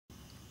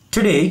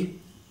Today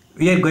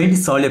we are going to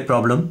solve a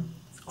problem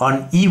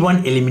on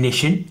E1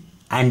 elimination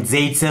and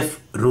Saytzev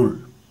rule.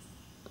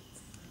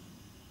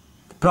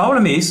 The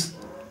problem is,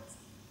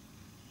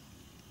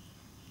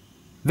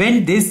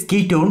 when this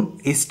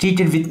ketone is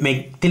treated with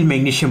methyl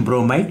magnesium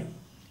bromide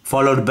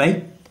followed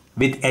by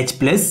with H+,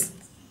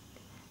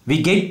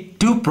 we get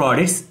two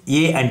products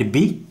A and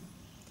B.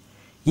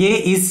 A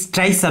is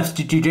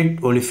trisubstituted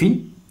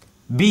olefin,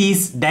 B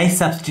is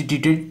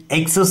disubstituted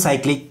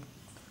exocyclic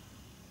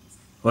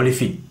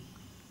olefin.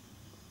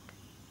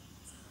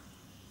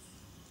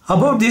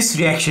 About this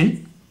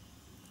reaction,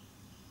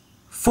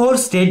 4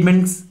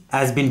 statements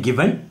has been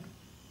given.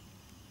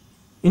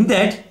 In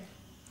that,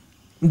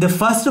 in the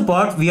first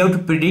part we have to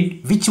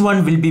predict which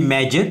one will be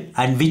major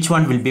and which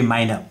one will be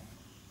minor.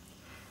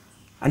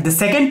 And the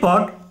second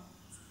part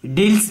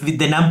deals with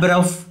the number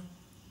of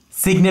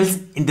signals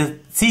in the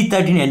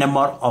C13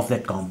 NMR of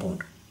that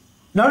compound.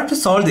 In order to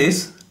solve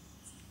this,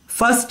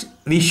 first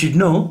we should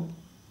know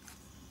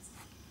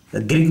the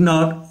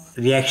Grignard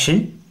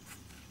reaction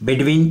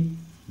between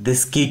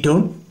this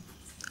ketone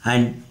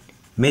and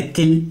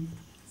methyl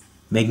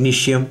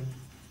magnesium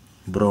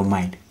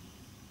bromide.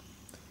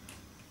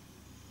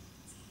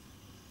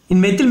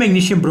 In methyl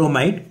magnesium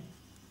bromide,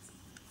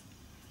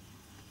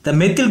 the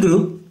methyl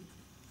group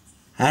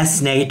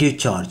has negative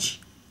charge.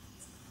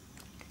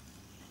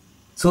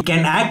 So it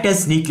can act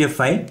as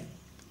nucleophile,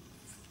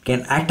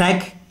 can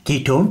attack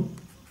ketone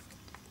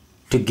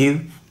to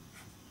give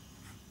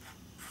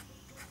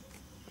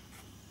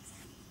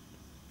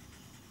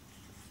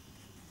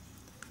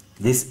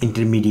this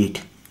intermediate,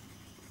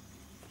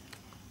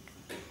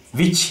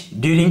 which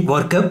during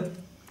workup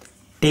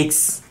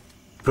takes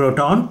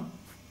proton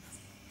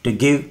to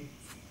give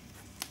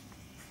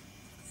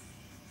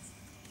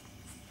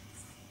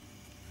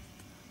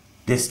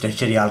this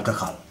tertiary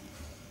alcohol.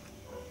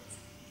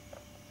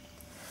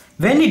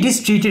 When it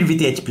is treated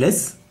with H+,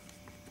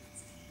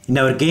 in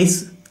our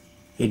case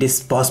it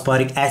is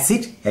phosphoric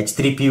acid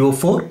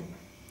H3PO4,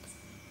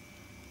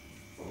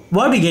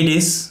 what we get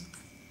is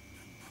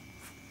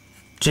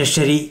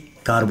tertiary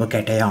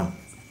carbocation.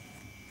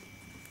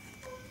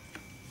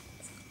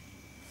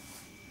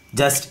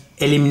 Just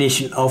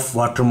elimination of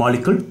water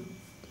molecule,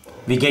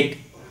 we get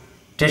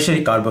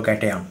tertiary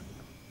carbocation.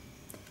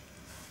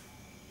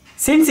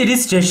 Since it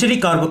is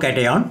tertiary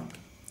carbocation,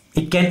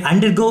 it can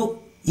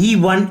undergo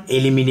E1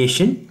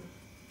 elimination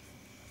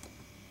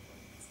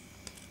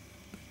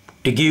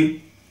to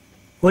give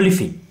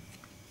olefin.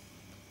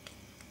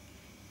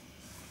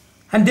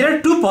 And there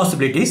are two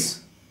possibilities.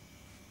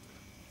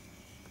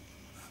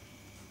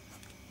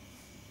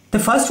 The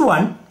first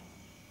one,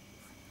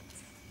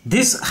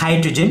 this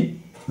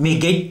hydrogen may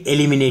get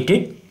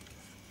eliminated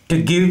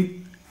to give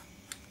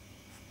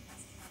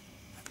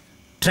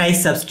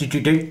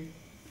trisubstituted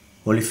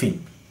olefin.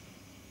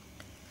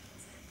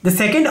 The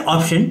second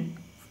option,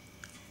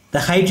 the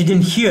hydrogen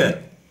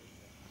here,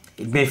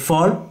 it may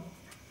fall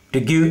to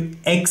give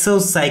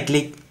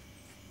exocyclic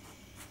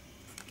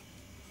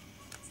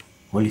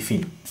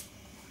olefin.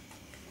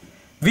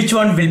 Which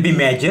one will be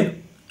major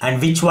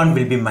and which one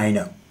will be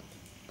minor?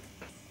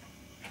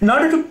 In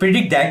order to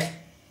predict that,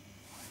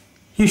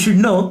 you should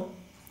know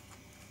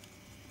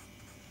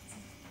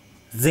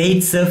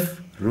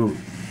Saytzev rule.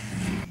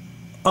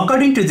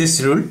 According to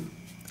this rule,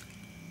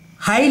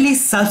 highly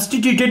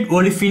substituted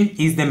olefin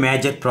is the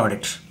major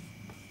product.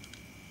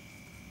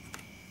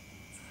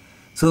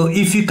 So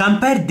if you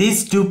compare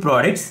these two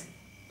products,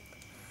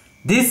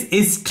 this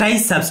is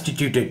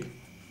trisubstituted,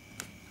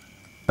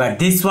 but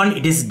this one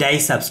it is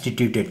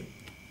disubstituted.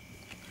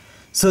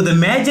 So the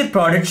major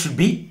product should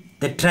be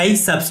the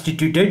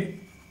trisubstituted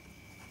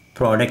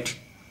product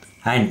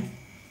and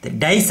the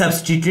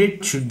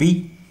disubstituted should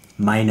be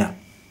minor.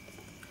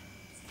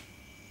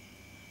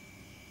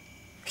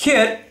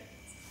 Here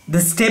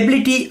the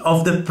stability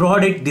of the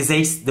product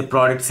decides the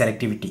product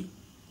selectivity.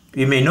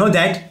 We may know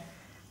that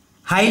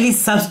highly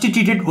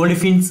substituted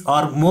olefins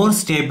are more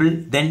stable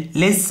than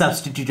less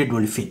substituted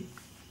olefin.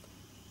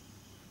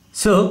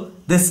 So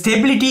the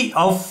stability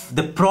of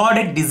the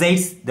product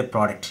decides the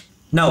product.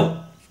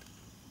 Now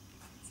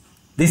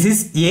this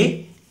is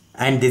A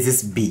and this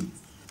is B.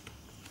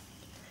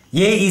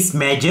 A is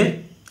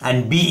major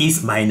and B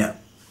is minor.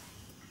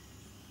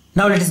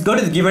 Now let us go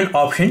to the given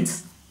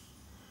options.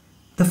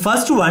 The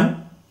first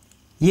one,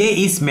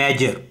 A is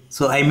major.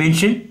 So I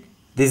mentioned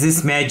this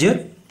is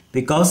major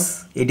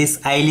because it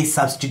is highly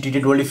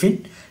substituted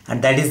olefin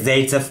and that is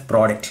Saytzev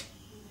product.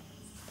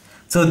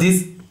 So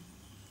this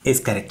is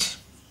correct.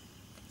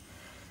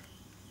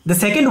 The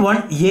second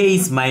one, A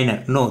is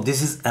minor. No,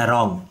 this is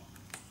wrong.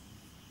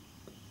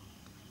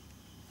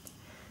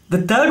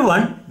 The third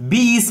one,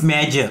 B is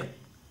major.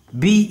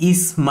 B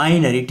is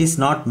minor. It is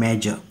not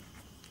major.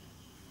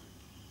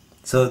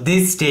 So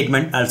this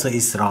statement also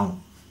is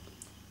wrong.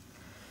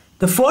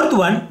 The fourth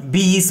one,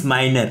 B is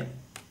minor.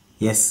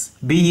 Yes,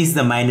 B is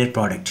the minor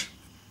product.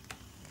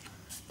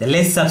 The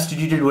less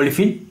substituted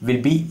olefin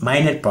will be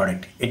minor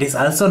product. It is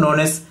also known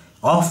as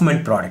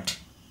Hoffman product.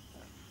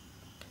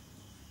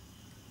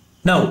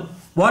 Now,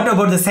 what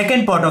about the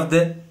second part of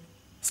the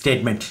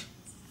statement.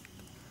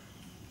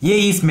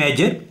 A is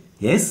major,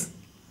 yes.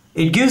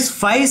 It gives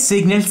 5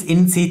 signals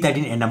in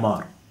C13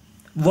 NMR.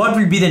 What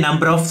will be the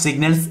number of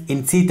signals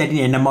in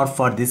C13 NMR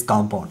for this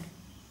compound?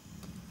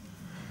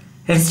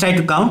 Let's try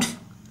to count.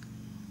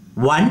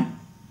 1,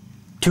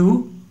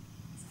 2,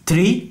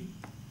 3,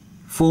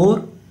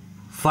 4,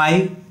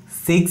 5,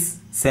 6,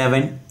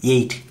 7,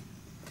 8.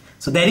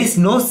 So there is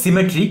no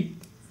symmetry.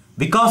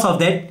 Because of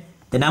that,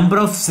 the number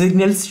of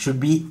signals should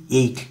be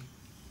 8.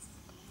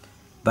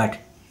 But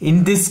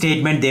in this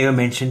statement, they have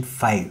mentioned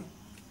 5.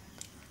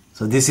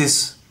 So this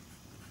is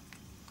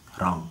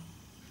wrong.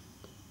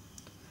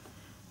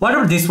 What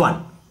about this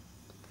one?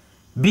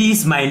 B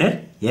is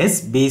minor.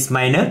 Yes, B is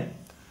minor.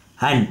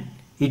 And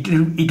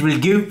it will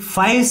give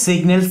 5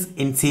 signals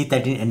in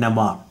C13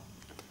 NMR.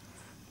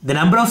 The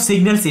number of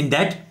signals in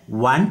that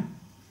 1,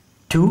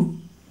 2.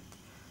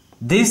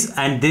 This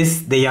and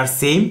this, they are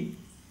same.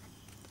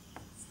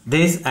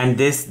 This and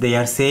this, they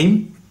are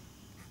same.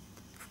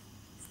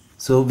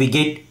 So we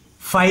get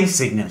 5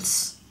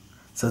 signals.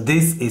 So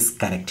this is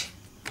correct.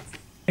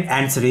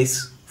 Answer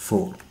is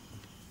 4.